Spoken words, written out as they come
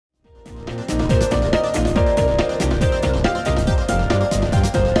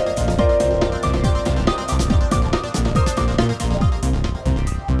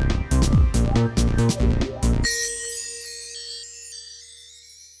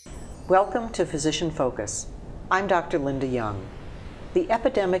Welcome to Physician Focus. I'm Dr. Linda Young. The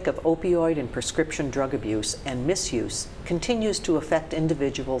epidemic of opioid and prescription drug abuse and misuse continues to affect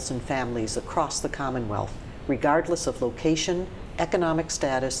individuals and families across the Commonwealth, regardless of location, economic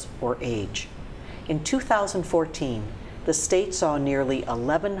status, or age. In 2014, the state saw nearly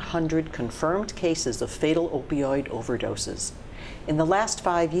 1,100 confirmed cases of fatal opioid overdoses. In the last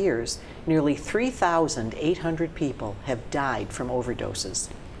 5 years, nearly 3,800 people have died from overdoses.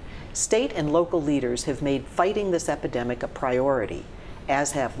 State and local leaders have made fighting this epidemic a priority,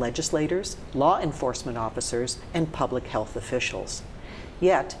 as have legislators, law enforcement officers, and public health officials.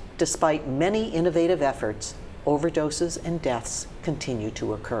 Yet, despite many innovative efforts, overdoses and deaths continue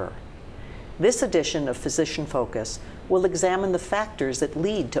to occur. This edition of Physician Focus will examine the factors that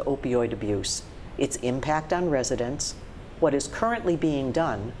lead to opioid abuse, its impact on residents, what is currently being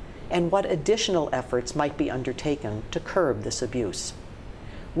done, and what additional efforts might be undertaken to curb this abuse.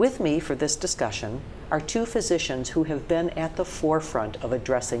 With me for this discussion are two physicians who have been at the forefront of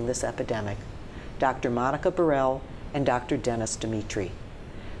addressing this epidemic, Dr. Monica Burrell and Dr. Dennis Dimitri.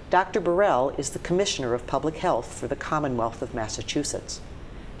 Dr. Burrell is the Commissioner of Public Health for the Commonwealth of Massachusetts.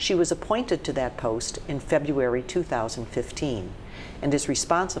 She was appointed to that post in February 2015 and is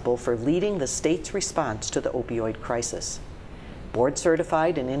responsible for leading the state's response to the opioid crisis. Board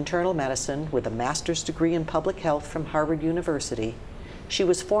certified in internal medicine with a master's degree in public health from Harvard University, she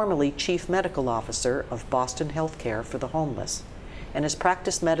was formerly Chief Medical Officer of Boston Healthcare for the Homeless and has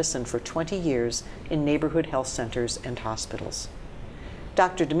practiced medicine for 20 years in neighborhood health centers and hospitals.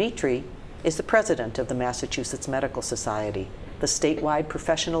 Dr. Dimitri is the president of the Massachusetts Medical Society, the statewide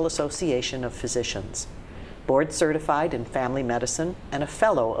professional association of physicians. Board certified in family medicine and a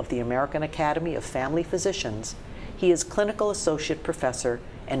fellow of the American Academy of Family Physicians, he is clinical associate professor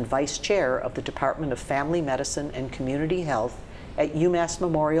and vice chair of the Department of Family Medicine and Community Health at UMass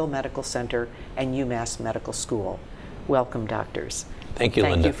Memorial Medical Center and UMass Medical School. Welcome, doctors. Thank you,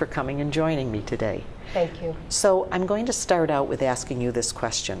 Linda. Thank you for coming and joining me today. Thank you. So I'm going to start out with asking you this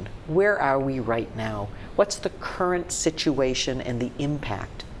question. Where are we right now? What's the current situation and the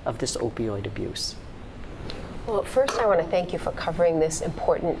impact of this opioid abuse? Well, first I want to thank you for covering this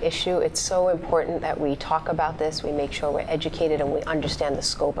important issue. It's so important that we talk about this, we make sure we're educated and we understand the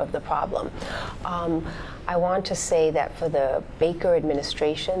scope of the problem. I want to say that for the Baker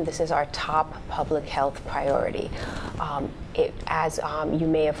administration, this is our top public health priority. As you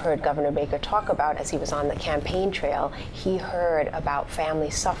may have heard Governor Baker talk about as he was on the campaign trail, he heard about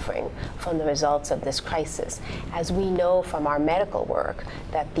families suffering from the results of this crisis. As we know from our medical work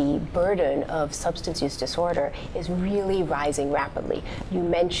that the burden of substance use disorder is really rising rapidly. You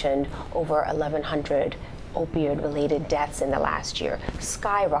mentioned over 1,100 opioid-related deaths in the last year,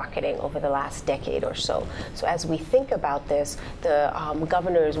 skyrocketing over the last decade or so. So as we think about this, the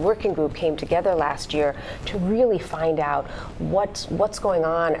governor's working group came together last year to really find out what's going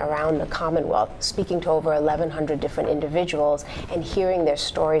on around the Commonwealth, speaking to over 1,100 different individuals and hearing their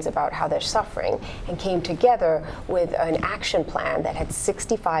stories about how they're suffering, and came together with an action plan that had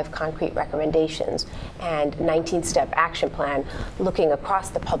 65 concrete recommendations and 19-step action plan looking across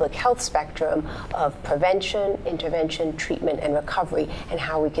the public health spectrum of prevention, intervention, treatment, and recovery, and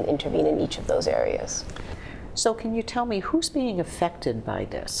how we can intervene in each of those areas. So can you tell me who's being affected by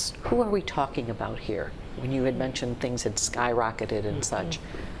this? Who are we talking about here? When you had mentioned things had skyrocketed and such,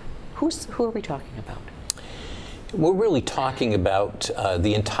 who are we talking about? We're really talking about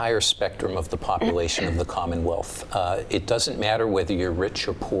the entire spectrum of the population of the Commonwealth. It doesn't matter whether you're rich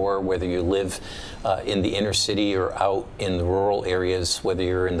or poor, whether you live in the inner city or out in the rural areas, whether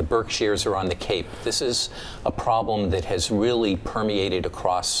you're in the Berkshires or on the Cape. This is a problem that has really permeated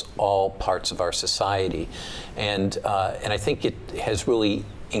across all parts of our society. And I think it has really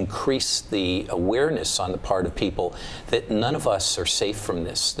increase the awareness on the part of people that none of us are safe from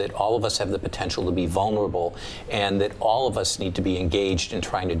this, that all of us have the potential to be vulnerable, and that all of us need to be engaged in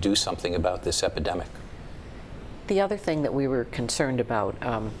trying to do something about this epidemic. The other thing that we were concerned about,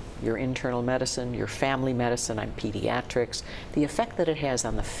 your internal medicine, your family medicine, I'm pediatrics, the effect that it has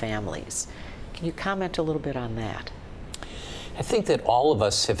on the families. Can you comment a little bit on that? I think that all of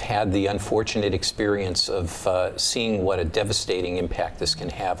us have had the unfortunate experience of seeing what a devastating impact this can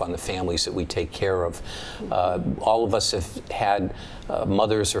have on the families that we take care of. All of us have had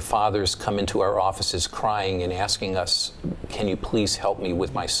mothers or fathers come into our offices crying and asking us, can you please help me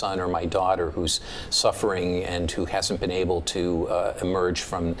with my son or my daughter who's suffering and who hasn't been able to emerge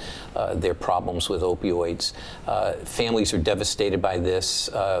from their problems with opioids. Families are devastated by this.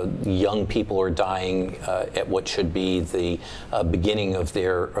 Young people are dying at what should be the beginning of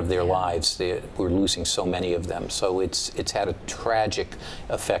their lives. We're losing so many of them. So it's had a tragic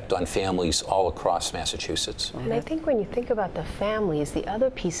effect on families all across Massachusetts. And I think when you think about the families, the other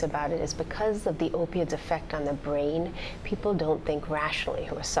piece about it is because of the opioids' effect on the brain, people don't think rationally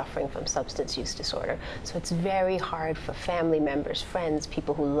who are suffering from substance use disorder. So it's very hard for family members, friends,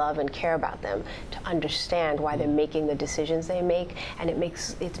 people who love and care about them to understand why they're making the decisions they make, and it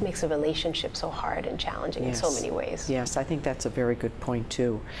makes a relationship so hard and challenging in so many ways. Yes, I think that's a very good point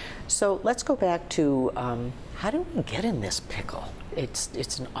too. So let's go back to how do we get in this pickle?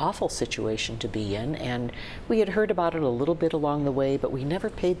 It's an awful situation to be in, and we had heard about it a little bit along the way, but we never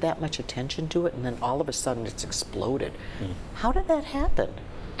paid that much attention to it, and then all of a sudden it's exploded. How did that happen?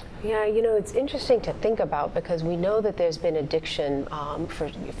 Yeah, you know, it's interesting to think about because we know that there's been addiction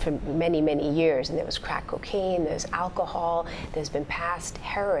for many, many years, and there was crack cocaine, there's alcohol, there's been past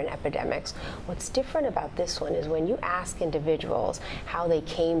heroin epidemics. What's different about this one is when you ask individuals how they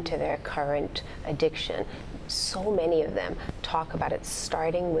came to their current addiction, so many of them talk about it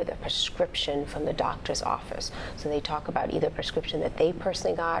starting with a prescription from the doctor's office. So they talk about either a prescription that they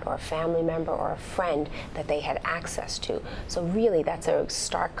personally got or a family member or a friend that they had access to. So really that's a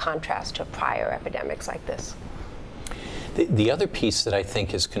stark contrast to prior epidemics like this. The other piece that I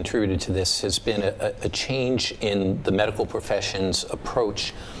think has contributed to this has been a change in the medical profession's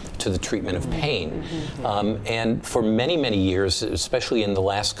approach to the treatment of pain. And for many, many years, especially in the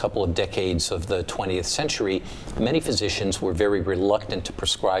last couple of decades of the 20th century, many physicians were very reluctant to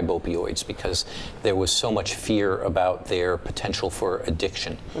prescribe opioids because there was so much fear about their potential for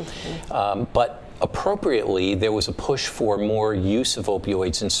addiction. But appropriately, there was a push for more use of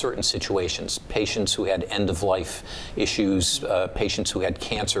opioids in certain situations. Patients who had end-of-life issues, patients who had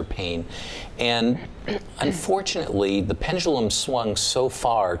cancer pain. And unfortunately, the pendulum swung so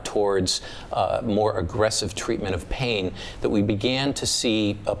far towards more aggressive treatment of pain that we began to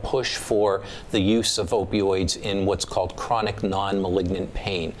see a push for the use of opioids in what's called chronic non-malignant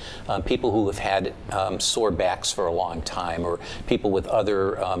pain. People who have had sore backs for a long time, or people with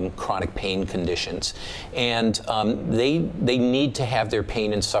other chronic pain conditions. And they need to have their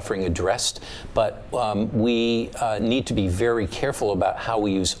pain and suffering addressed, but we need to be very careful about how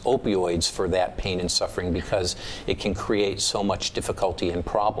we use opioids for that pain and suffering because it can create so much difficulty and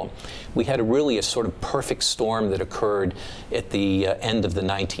problem. We had really a sort of perfect storm that occurred at the end of the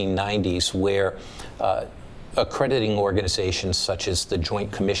 1990s where accrediting organizations such as the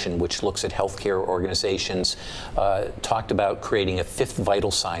Joint Commission, which looks at healthcare organizations, talked about creating a fifth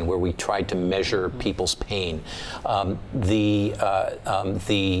vital sign where we tried to measure people's pain. The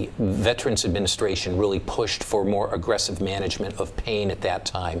Veterans Administration really pushed for more aggressive management of pain at that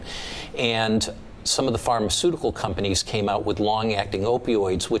time. And some of the pharmaceutical companies came out with long-acting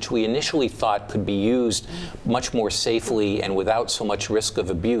opioids, which we initially thought could be used much more safely and without so much risk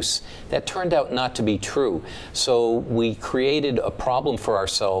of abuse. That turned out not to be true. So we created a problem for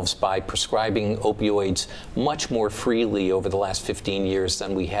ourselves by prescribing opioids much more freely over the last 15 years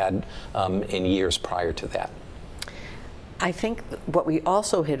than we had in years prior to that. I think what we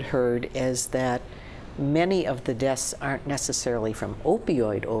also had heard is that many of the deaths aren't necessarily from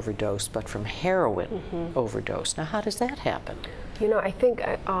opioid overdose, but from heroin overdose. Now, how does that happen? You know, I think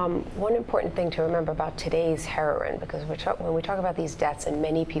one important thing to remember about today's heroin, because when we talk about these deaths and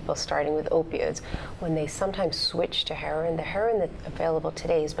many people starting with opioids, when they sometimes switch to heroin, the heroin that's available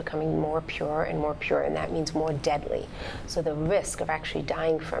today is becoming more pure, and that means more deadly. So the risk of actually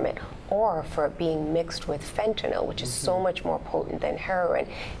dying from it, or for it being mixed with fentanyl, which is so much more potent than heroin,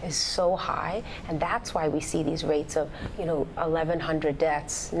 is so high, and that's why we see these rates of, 1,100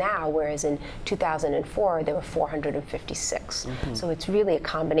 deaths now, whereas in 2004 there were 456. So it's really a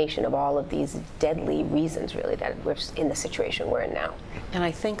combination of all of these deadly reasons, really, that we're in the situation we're in now. And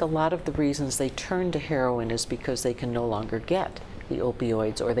I think a lot of the reasons they turn to heroin is because they can no longer get the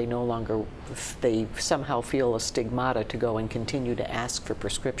opioids, or they somehow feel a stigmata to go and continue to ask for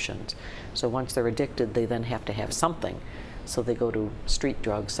prescriptions. So once they're addicted, they then have to have something. So they go to street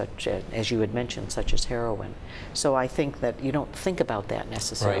drugs, such as you had mentioned, such as heroin. So I think that you don't think about that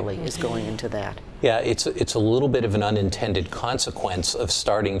necessarily as going into that. Yeah, it's a little bit of an unintended consequence of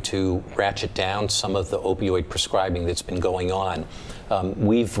starting to ratchet down some of the opioid prescribing that's been going on.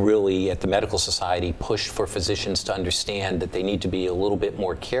 we've really, at the Medical Society, pushed for physicians to understand that they need to be a little bit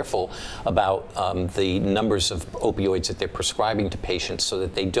more careful about the numbers of opioids that they're prescribing to patients so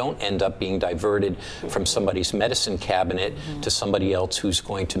that they don't end up being diverted from somebody's medicine cabinet to somebody else who's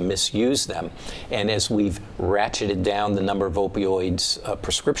going to misuse them. And as we've ratcheted down the number of opioids,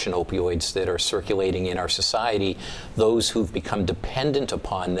 prescription opioids that are circulating in our society, those who've become dependent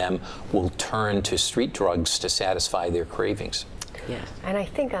upon them will turn to street drugs to satisfy their cravings. Yes. And I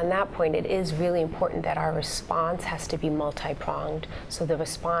think on that point, it is really important that our response has to be multi-pronged. So the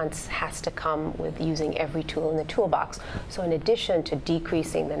response has to come with using every tool in the toolbox. So in addition to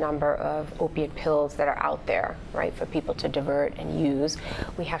decreasing the number of opiate pills that are out there, right, for people to divert and use,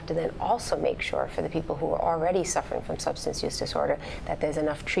 we have to then also make sure for the people who are already suffering from substance use disorder that there's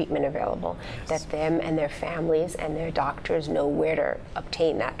enough treatment available, that them and their families and their doctors know where to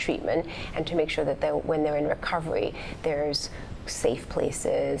obtain that treatment, and to make sure that when they're in recovery, there's safe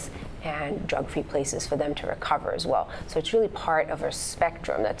places and drug-free places for them to recover as well. So it's really part of a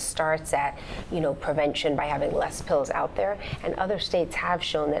spectrum that starts at, prevention by having less pills out there. And other states have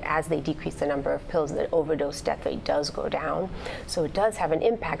shown that as they decrease the number of pills, the overdose death rate does go down. So it does have an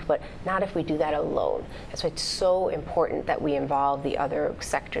impact, but not if we do that alone. That's why it's so important that we involve the other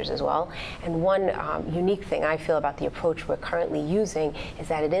sectors as well. And one unique thing I feel about the approach we're currently using is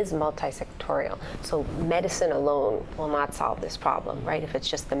that it is multi-sectorial. So medicine alone will not solve this problem, right? If it's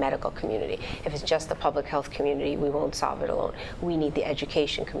just the medical community. If it's just the public health community, we won't solve it alone. We need the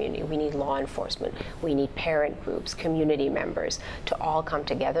education community. We need law enforcement. We need parent groups, community members to all come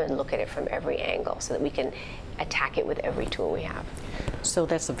together and look at it from every angle so that we can attack it with every tool we have. So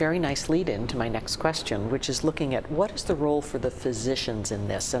that's a very nice lead-in to my next question, which is looking at what is the role for the physicians in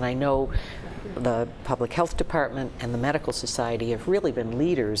this? And I know the Public Health Department and the Medical Society have really been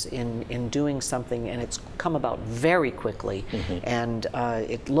leaders in doing something, and it's come about very quickly, and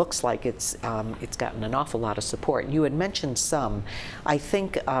it looks like it's gotten an awful lot of support. You had mentioned some. I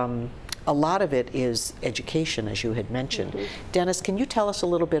think a lot of it is education, as you had mentioned. Dennis, can you tell us a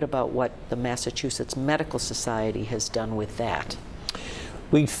little bit about what the Massachusetts Medical Society has done with that?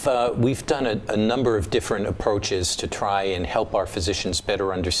 We've done a number of different approaches to try and help our physicians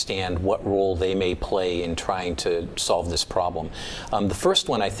better understand what role they may play in trying to solve this problem. The first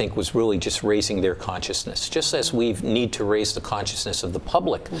one, I think, was really just raising their consciousness. Just as we need to raise the consciousness of the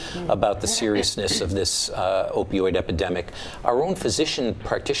public about the seriousness of this opioid epidemic, our own physician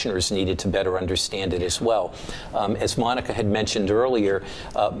practitioners needed to better understand it as well. As Monica had mentioned earlier,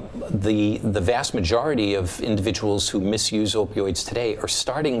 the vast majority of individuals who misuse opioids today are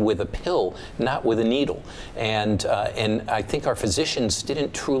starting with a pill, not with a needle. And I think our physicians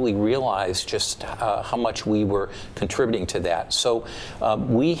didn't truly realize just how much we were contributing to that. So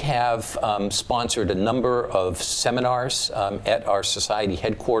we have sponsored a number of seminars at our society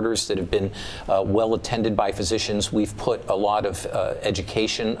headquarters that have been well attended by physicians. We've put a lot of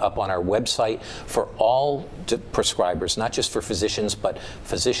education up on our website for all prescribers, not just for physicians, but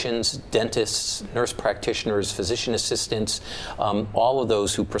physicians, dentists, nurse practitioners, physician assistants, all of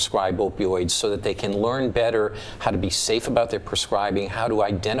those who prescribe opioids, so that they can learn better how to be safe about their prescribing, how to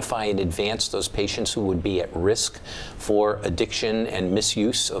identify in advance those patients who would be at risk for addiction and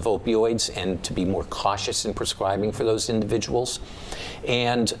misuse of opioids, and to be more cautious in prescribing for those individuals,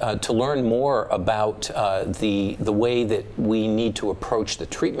 and to learn more about the way that we need to approach the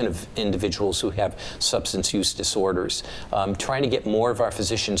treatment of individuals who have substance use disorders. Trying to get more of our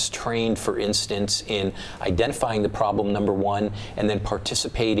physicians trained, for instance, in identifying the problem, number one, and then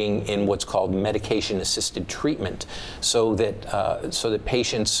participating in what's called medication-assisted treatment, so that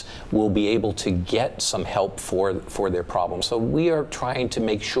patients will be able to get some help for their problem. So we are trying to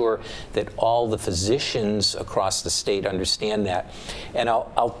make sure that all the physicians across the state understand that. And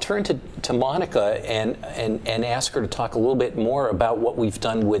I'll turn to Monica and ask her to talk a little bit more about what we've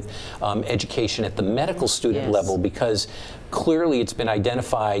done with education at the medical student level, because clearly it's been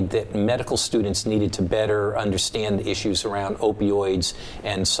identified that medical students needed to better understand the issues around opioids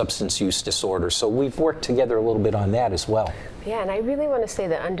and substance use disorder. So we've worked together a little bit on that as well. Yeah, and I really want to say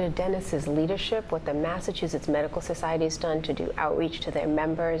that under Dennis's leadership, what the Massachusetts Medical Society has done to do outreach to their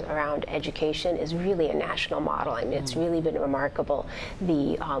members around education is really a national model. I mean, it's really been remarkable,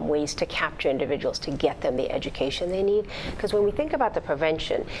 the ways to capture individuals, to get them the education they need. Because when we think about the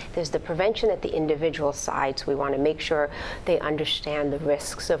prevention, there's the prevention at the individual side, so we want to make sure they understand the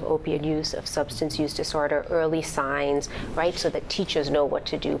risks of opioid use, of substance use disorder, early signs, right, so that teachers know what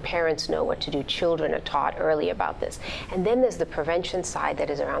to do, parents know what to do, children are taught early about this. And then there's is the prevention side that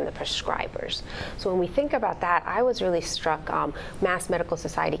is around the prescribers. So when we think about that, I was really struck. Mass Medical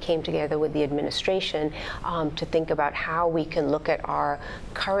Society came together with the administration to think about how we can look at our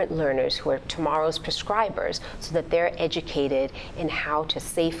current learners who are tomorrow's prescribers so that they're educated in how to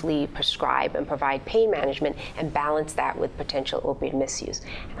safely prescribe and provide pain management and balance that with potential opioid misuse.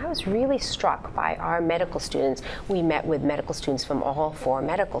 And I was really struck by our medical students. We met with medical students from all 4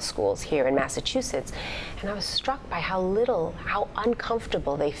 medical schools here in Massachusetts, and I was struck by how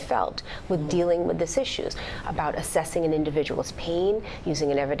uncomfortable they felt with dealing with these issues about assessing an individual's pain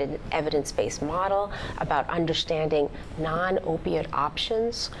using an evidence-based model, about understanding non-opioid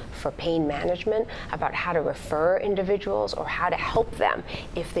options for pain management, about how to refer individuals or how to help them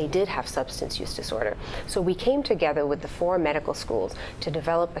if they did have substance use disorder. So we came together with the 4 medical schools to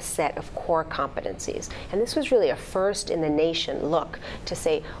develop a set of core competencies. And this was really a first in the nation look to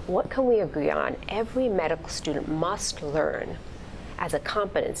say, what can we agree on? Every medical student must learn as a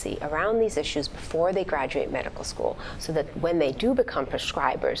competency around these issues before they graduate medical school, so that when they do become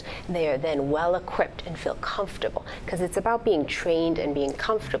prescribers, they are then well equipped and feel comfortable, because it's about being trained and being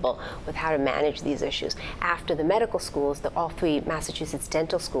comfortable with how to manage these issues. After the medical schools, all 3 Massachusetts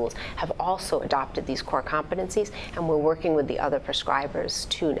dental schools have also adopted these core competencies, and we're working with the other prescribers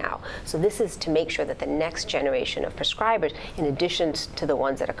too now. So this is to make sure that the next generation of prescribers, in addition to the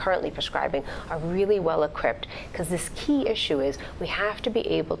ones that are currently prescribing, are really well equipped, because this key issue is we have to be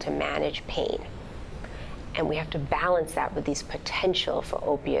able to manage pain. And we have to balance that with these potential for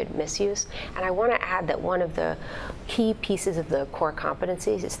opioid misuse. And I want to add that one of the key pieces of the core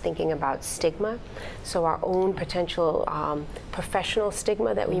competencies is thinking about stigma. So our own potential professional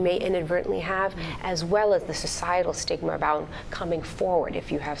stigma that we may inadvertently have, as well as the societal stigma about coming forward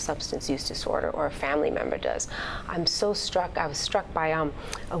if you have substance use disorder or a family member does. I was struck by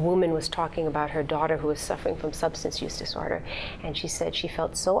a woman was talking about her daughter who was suffering from substance use disorder. And she said she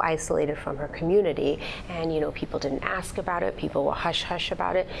felt so isolated from her community, and people didn't ask about it, people were hush-hush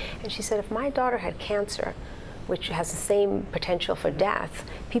about it. And she said, if my daughter had cancer, which has the same potential for death,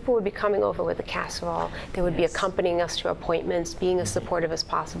 people would be coming over with a casserole. They would be accompanying us to appointments, being as supportive as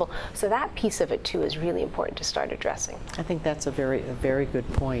possible. So that piece of it, too, is really important to start addressing. I think that's a very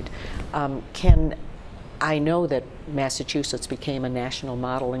good point. I know that Massachusetts became a national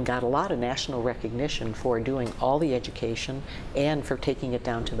model and got a lot of national recognition for doing all the education and for taking it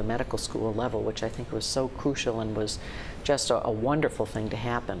down to the medical school level, which I think was so crucial and was just a wonderful thing to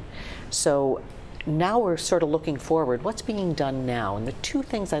happen. So now we're sort of looking forward. What's being done now? And the 2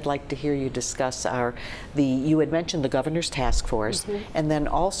 things I'd like to hear you discuss are you had mentioned the governor's task force, and then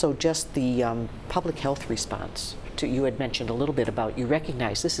also just the public health response. You had mentioned a little bit about, you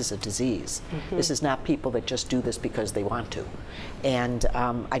recognize this is a disease. This is not people that just do this because they want to. And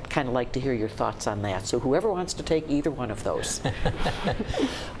I'd kind of like to hear your thoughts on that. So whoever wants to take either one of those.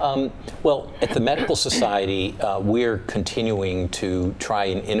 Well, at the Medical Society, we're continuing to try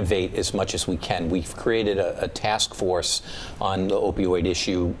and innovate as much as we can. We've created a task force on the opioid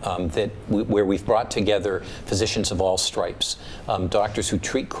issue where we've brought together physicians of all stripes, doctors who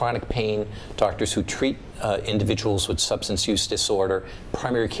treat chronic pain, doctors who treat individuals with substance use disorder,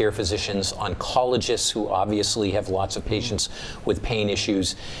 primary care physicians, oncologists who obviously have lots of patients with pain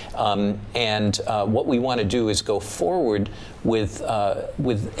issues. What we want to do is go forward with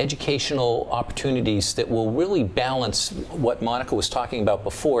educational opportunities that will really balance what Monica was talking about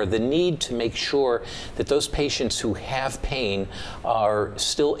before, the need to make sure that those patients who have pain are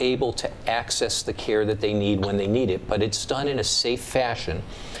still able to access the care that they need when they need it, but it's done in a safe fashion.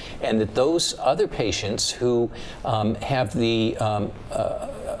 And that those other patients who have the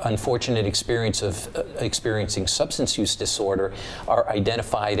unfortunate experience of experiencing substance use disorder are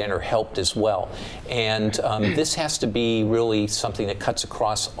identified and are helped as well. And this has to be really something that cuts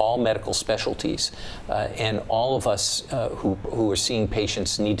across all medical specialties. And all of us who are seeing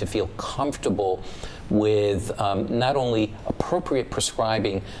patients need to feel comfortable with not only appropriate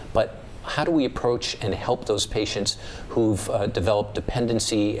prescribing, but how do we approach and help those patients who've developed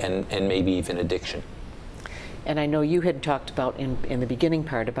dependency and maybe even addiction? And I know you had talked about in the beginning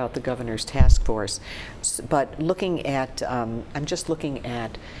part about the governor's task force, but looking at, I'm just looking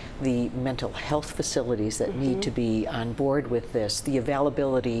at the mental health facilities that need to be on board with this, the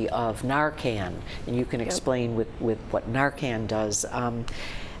availability of Narcan, and you can explain with what Narcan does.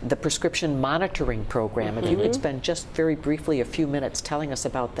 The prescription monitoring program, if you could spend just very briefly a few minutes telling us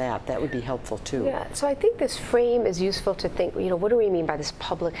about that, that would be helpful too. Yeah, so I think this frame is useful to think, what do we mean by this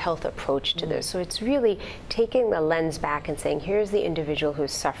public health approach to this? So it's really taking the lens back and saying, here's the individual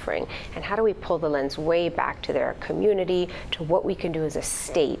who's suffering, and how do we pull the lens way back to their community, to what we can do as a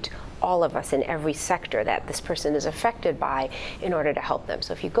state all of us in every sector that this person is affected by in order to help them.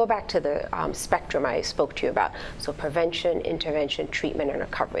 So if you go back to the spectrum I spoke to you about, so prevention, intervention, treatment, and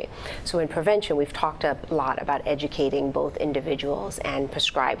recovery. So in prevention, we've talked a lot about educating both individuals and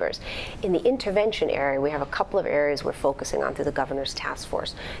prescribers. In the intervention area, we have a couple of areas we're focusing on through the Governor's Task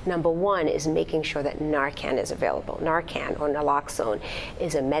Force. Number one is making sure that Narcan is available. Narcan, or naloxone,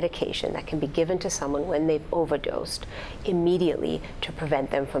 is a medication that can be given to someone when they've overdosed immediately to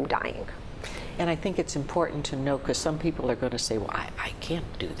prevent them from dying. And I think it's important to note, because some people are going to say, well, I can't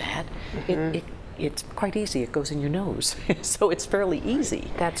do that. It's quite easy. It goes in your nose. So it's fairly easy.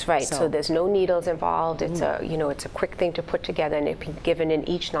 That's right. So there's no needles involved. It's a, it's a quick thing to put together, and it can be given in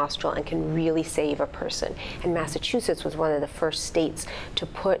each nostril and can really save a person. And Massachusetts was one of the first states to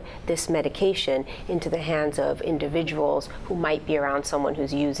put this medication into the hands of individuals who might be around someone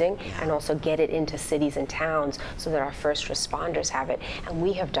who's using, and also get it into cities and towns so that our first responders have it. And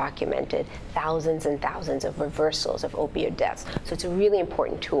we have documented thousands and thousands of reversals of opioid deaths. So it's a really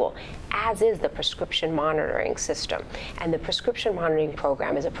important tool, as is the prescription monitoring system. And the prescription monitoring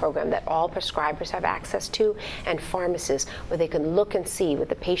program is a program that all prescribers have access to, and pharmacists, where they can look and see with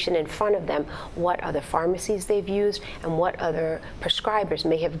the patient in front of them what other pharmacies they've used and what other prescribers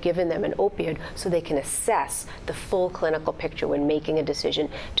may have given them an opioid, so they can assess the full clinical picture when making a decision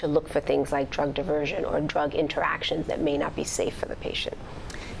to look for things like drug diversion or drug interactions that may not be safe for the patient.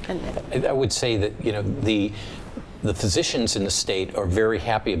 And I would say that, the physicians in the state are very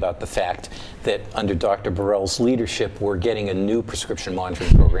happy about the fact that under Dr. Burrell's leadership, we're getting a new prescription monitoring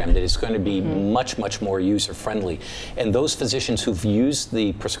program that is going to be much, much more user-friendly. And those physicians who've used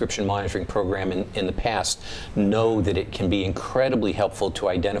the prescription monitoring program in the past know that it can be incredibly helpful to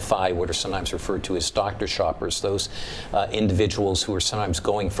identify what are sometimes referred to as doctor shoppers, those individuals who are sometimes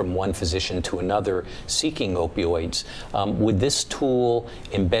going from one physician to another seeking opioids. With this tool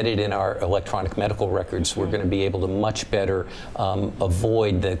embedded in our electronic medical records, we're going to be able to much better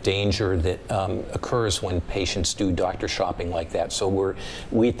avoid the danger that occurs when patients do doctor shopping like that. So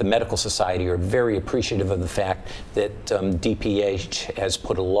we at the Medical Society are very appreciative of the fact that DPH has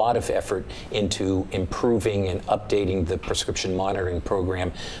put a lot of effort into improving and updating the prescription monitoring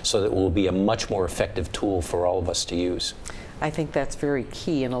program so that it will be a much more effective tool for all of us to use. I think that's very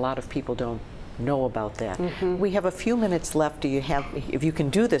key, and a lot of people don't know about that. We have a few minutes left. Do you have, if you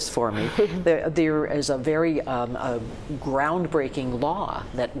can do this for me, there is a very groundbreaking law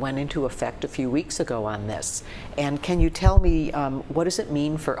that went into effect a few weeks ago on this. And can you tell me what does it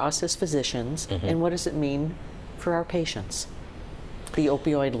mean for us as physicians, and what does it mean for our patients, the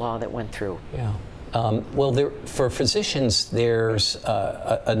opioid law that went through? Yeah. Well, for physicians, there's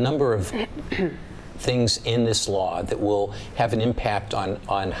a number of things in this law that will have an impact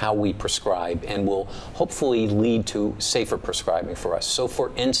on how we prescribe and will hopefully lead to safer prescribing for us. So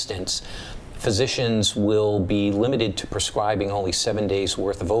for instance, physicians will be limited to prescribing only 7 days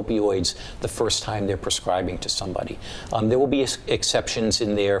worth of opioids the first time they're prescribing to somebody. There will be exceptions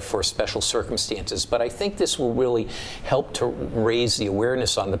in there for special circumstances, but I think this will really help to raise the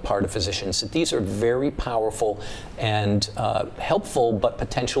awareness on the part of physicians that these are very powerful and helpful but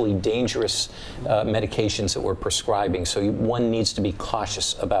potentially dangerous medications that we're prescribing. So one needs to be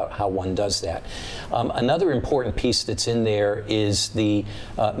cautious about how one does that. Another important piece that's in there is the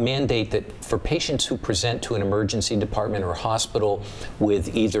mandate that for patients who present to an emergency department or hospital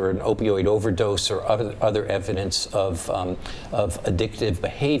with either an opioid overdose or other evidence of addictive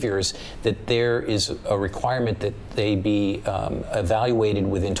behaviors, that there is a requirement that they be evaluated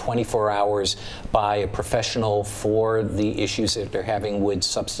within 24 hours by a professional for the issues that they're having with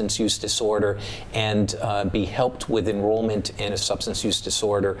substance use disorder, and be helped with enrollment in a substance use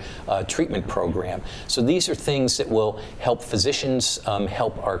disorder treatment program. So these are things that will help physicians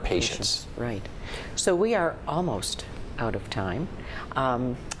help our patients. Right. So we are almost out of time.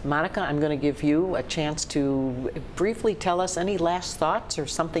 Monica, I'm going to give you a chance to briefly tell us any last thoughts or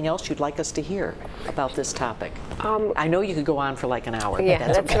something else you'd like us to hear about this topic. I know you could go on for like an hour.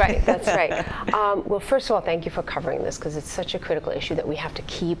 Yeah, that's right. That's right. Well, first of all, thank you for covering this, because it's such a critical issue that we have to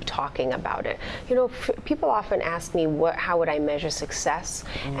keep talking about it. You know, people often ask me, how would I measure success?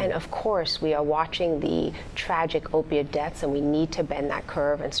 And of course, we are watching the tragic opioid deaths, and we need to bend that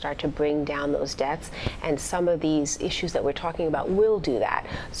curve and start to bring down those deaths. And some of these issues that we're talking about will do that.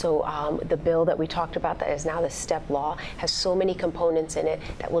 So the bill that we talked about that is now the STEP law has so many components in it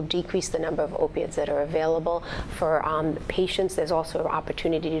that will decrease the number of opiates that are available. For patients, there's also an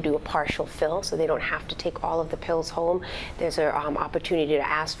opportunity to do a partial fill, so they don't have to take all of the pills home. There's an opportunity to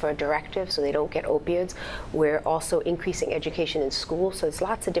ask for a directive so they don't get opioids. We're also increasing education in schools, so there's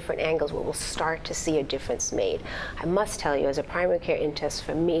lots of different angles where we'll start to see a difference made. I must tell you, as a primary care internist,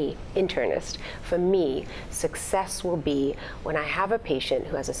 for me, success will be when I have a patient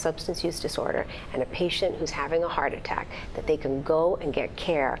who has a substance use disorder and a patient who's having a heart attack, that they can go and get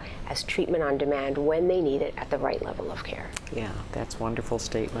care as treatment on demand when they need it at the right level of care. Yeah, that's a wonderful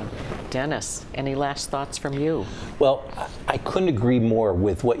statement. Dennis, any last thoughts from you? Well, I couldn't agree more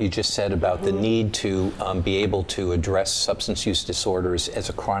with what you just said about the need to be able to address substance use disorders as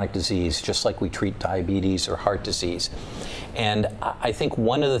a chronic disease, just like we treat diabetes or heart disease. And I think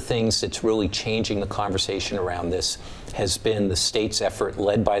one of the things that's really changing the conversation around this has been the state's effort,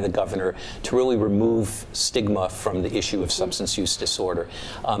 led by the governor, to really remove stigma from the issue of substance use disorder.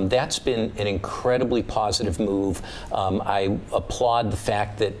 That's been an incredibly positive move. I applaud the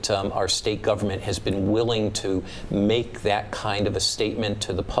fact that our state government has been willing to make that kind of a statement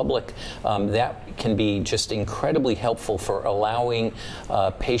to the public. That can be just incredibly helpful for allowing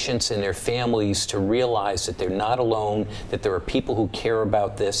patients and their families to realize that they're not alone, that there are people who care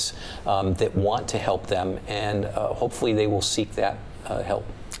about this, that want to help them, and hopefully they will seek that help.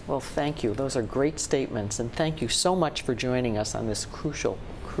 Well, thank you. Those are great statements, and thank you so much for joining us on this crucial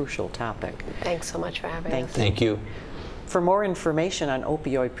topic. Thanks so much for having us. Thank you. For more information on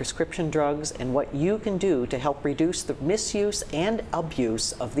opioid prescription drugs and what you can do to help reduce the misuse and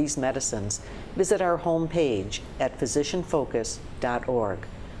abuse of these medicines, visit our homepage at physicianfocus.org.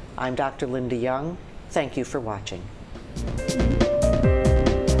 I'm Dr. Linda Young. Thank you for watching.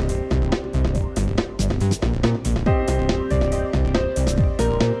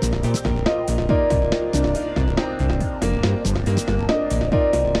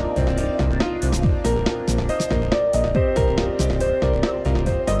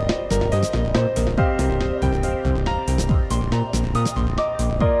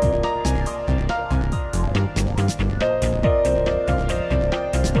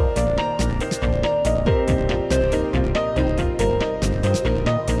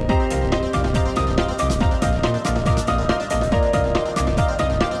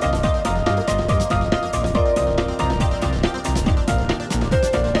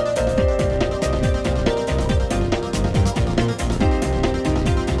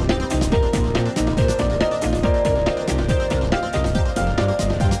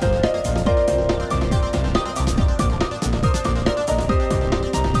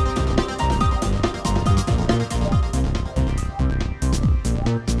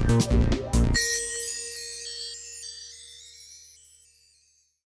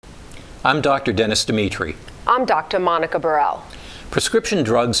 I'm Dr. Dennis Dimitri. I'm Dr. Monica Burrell. Prescription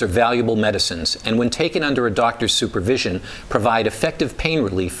drugs are valuable medicines, and when taken under a doctor's supervision, provide effective pain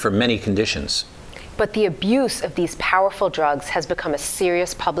relief for many conditions. But the abuse of these powerful drugs has become a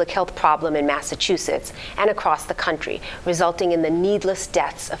serious public health problem in Massachusetts and across the country, resulting in the needless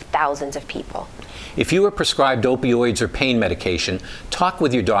deaths of thousands of people. If you are prescribed opioids or pain medication, talk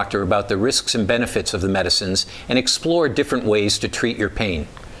with your doctor about the risks and benefits of the medicines and explore different ways to treat your pain.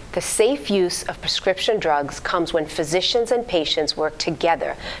 The safe use of prescription drugs comes when physicians and patients work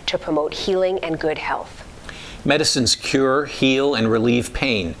together to promote healing and good health. Medicines cure, heal, and relieve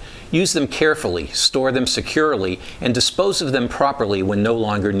pain. Use them carefully, store them securely, and dispose of them properly when no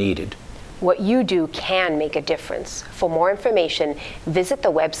longer needed. What you do can make a difference. For more information, visit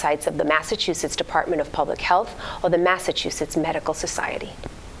the websites of the Massachusetts Department of Public Health or the Massachusetts Medical Society.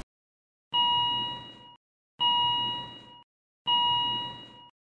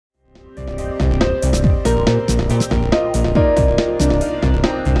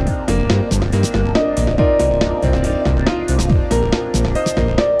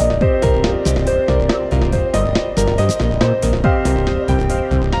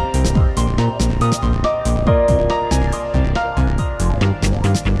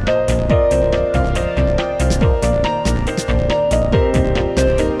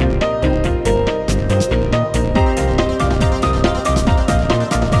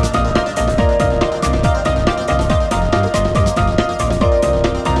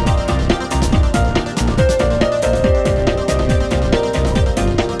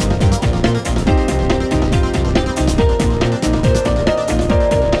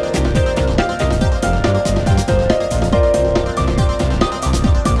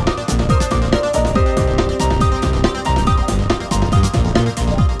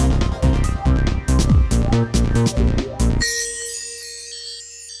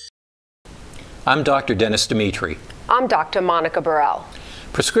 I'm Dr. Dennis Dimitri. I'm Dr. Monica Burrell.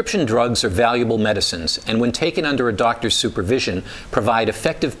 Prescription drugs are valuable medicines, and when taken under a doctor's supervision, provide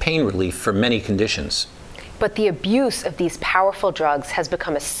effective pain relief for many conditions. But the abuse of these powerful drugs has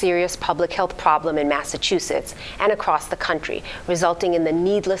become a serious public health problem in Massachusetts and across the country, resulting in the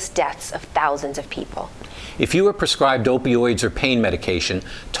needless deaths of thousands of people. If you are prescribed opioids or pain medication,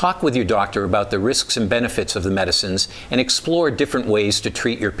 talk with your doctor about the risks and benefits of the medicines and explore different ways to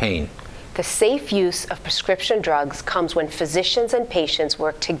treat your pain. The safe use of prescription drugs comes when physicians and patients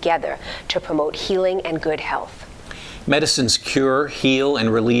work together to promote healing and good health. Medicines cure, heal,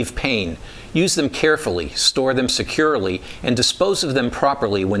 and relieve pain. Use them carefully, store them securely, and dispose of them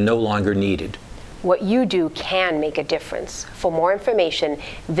properly when no longer needed. What you do can make a difference. For more information,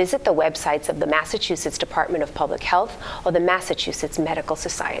 visit the websites of the Massachusetts Department of Public Health or the Massachusetts Medical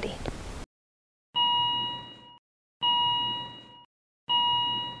Society.